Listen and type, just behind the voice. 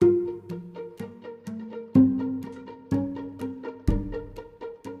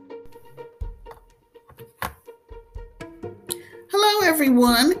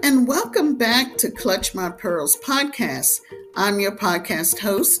everyone, and welcome back to Clutch My Pearls podcast. I'm your podcast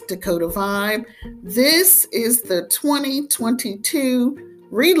host, Dakota Vibe. This is the 2022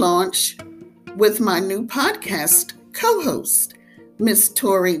 relaunch with my new podcast co-host, Miss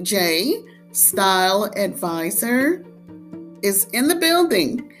Tori J, Style Advisor, is in the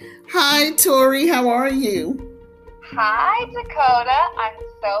building. Hi, Tori, how are you? Hi, Dakota. I'm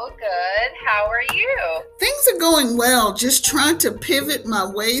so good. How are you? Things are going well. Just trying to pivot my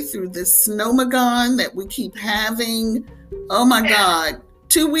way through this snowmagon that we keep having. Oh my God.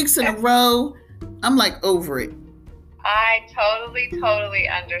 2 weeks in a row. I'm like over it. I totally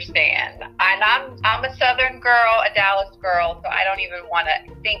understand. And I'm a Southern girl, a Dallas girl, so I don't even want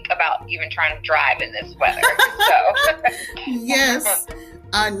to think about even trying to drive in this weather. So Yes,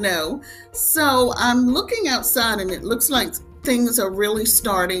 I know. So I'm looking outside and it looks like things are really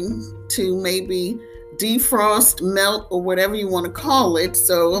starting to maybe defrost, melt, or whatever you want to call it.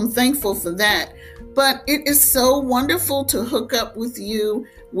 So I'm thankful for that. But it is so wonderful to hook up with you.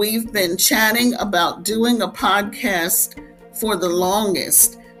 We've been chatting about doing a podcast for the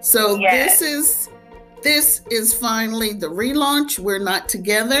longest. So Yes. this is finally the relaunch. We're not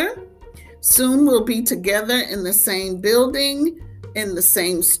together. Soon we'll be together in the same building, in the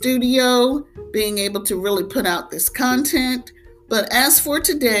same studio, being able to really put out this content. But as for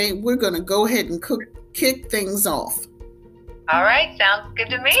today, we're going to go ahead and kick things off. all right, sounds good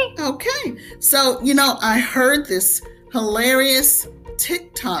to me. Okay. So, I heard this hilarious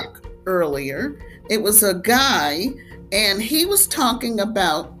TikTok earlier. It was a guy, and he was talking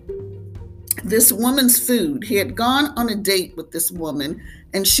about this woman's food. He had gone on a date with this woman,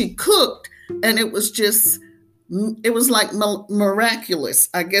 and she cooked, and it was like miraculous.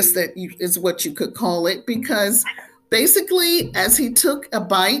 I guess that is what you could call it, because basically as he took a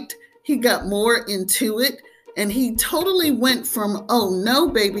bite, he got more into it, and he totally went from, oh no,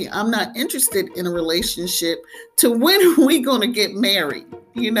 baby, I'm not interested in a relationship, to when are we going to get married?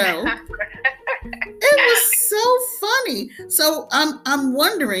 It was so funny. So I'm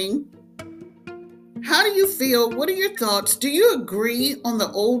wondering, how do you feel? What are your thoughts? Do you agree on the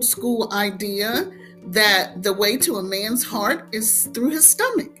old school idea that the way to a man's heart is through his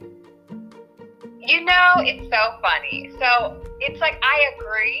stomach? It's so funny. So it's like, I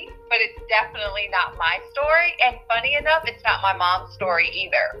agree, but it's definitely not my story. And funny enough, it's not my mom's story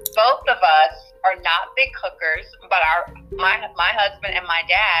either. Both of us are not big cookers, but my husband and my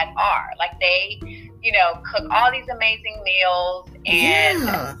dad are. Like, they, cook all these amazing meals. And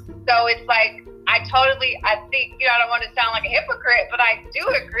so it's like, I think, I don't want to sound like a hypocrite, but I do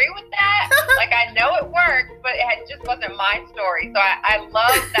agree with that. Like, I know it works, but it just wasn't my story. So I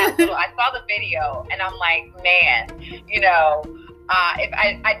love that I saw the video, and I'm like, man, if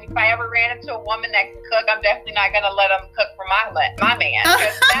I ever ran into a woman that can cook, I'm definitely not going to let him cook for my man,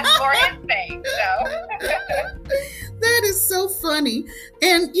 because that's more his thing. So that is so funny.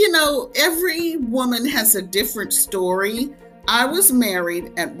 And, every woman has a different story. I was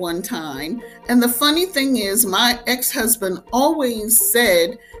married at one time, and the funny thing is, my ex-husband always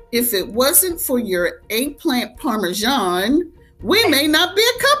said, if it wasn't for your eggplant parmesan, we may not be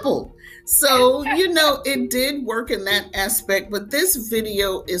a couple. So, it did work in that aspect, but this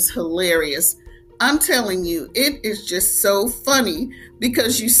video is hilarious. I'm telling you, it is just so funny,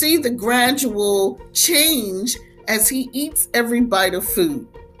 because you see the gradual change as he eats every bite of food.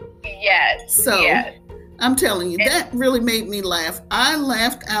 Yes. So, yes. I'm telling you, that really made me laugh. I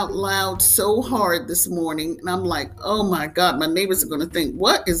laughed out loud so hard this morning, and I'm like, oh my God, my neighbors are going to think,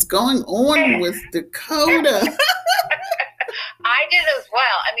 what is going on with Dakota? I did as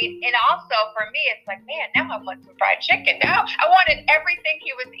well. I mean, and also for me, it's like, man, now I want some fried chicken. Now I wanted everything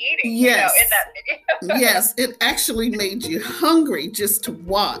he was eating, yes. In that video. Yes, it actually made you hungry just to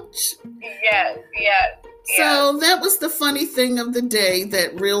watch. Yes. So that was the funny thing of the day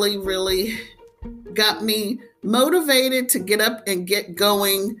that really got me motivated to get up and get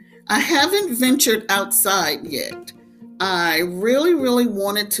going. I haven't ventured outside yet. I really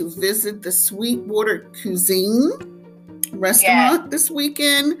wanted to visit the Sweetwater Cuisine restaurant this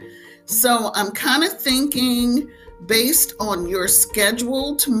weekend. So I'm kind of thinking, based on your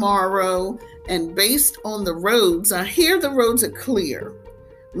schedule tomorrow and based on the roads, I hear the roads are clear.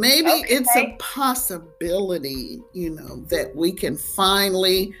 Maybe it's a possibility, that we can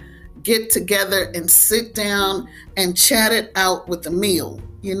finally get together and sit down and chat it out with a meal,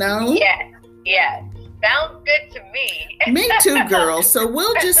 Yes. Sounds good to me. Me too, girl. So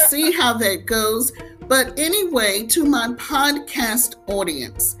we'll just see how that goes. But anyway, to my podcast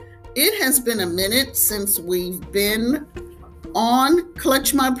audience, it has been a minute since we've been on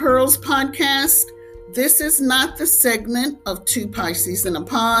Clutch My Pearls podcast, This is not the segment of Two Pisces in a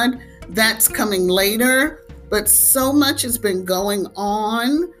Pod. That's coming later. But so much has been going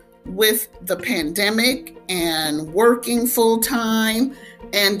on with the pandemic and working full time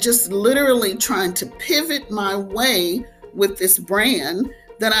and just literally trying to pivot my way with this brand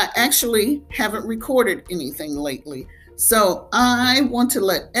that I actually haven't recorded anything lately. So I want to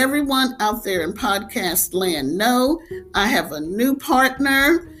let everyone out there in podcast land know I have a new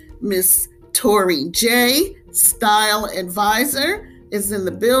partner, Miss Tori J, Style Advisor, is in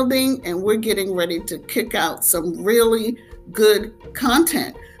the building, and we're getting ready to kick out some really good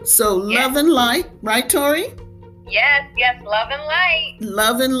content. So love and light, right, Tori? Yes, love and light.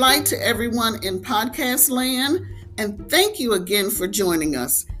 Love and light to everyone in podcast land. And thank you again for joining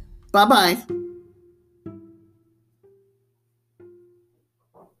us. Bye-bye.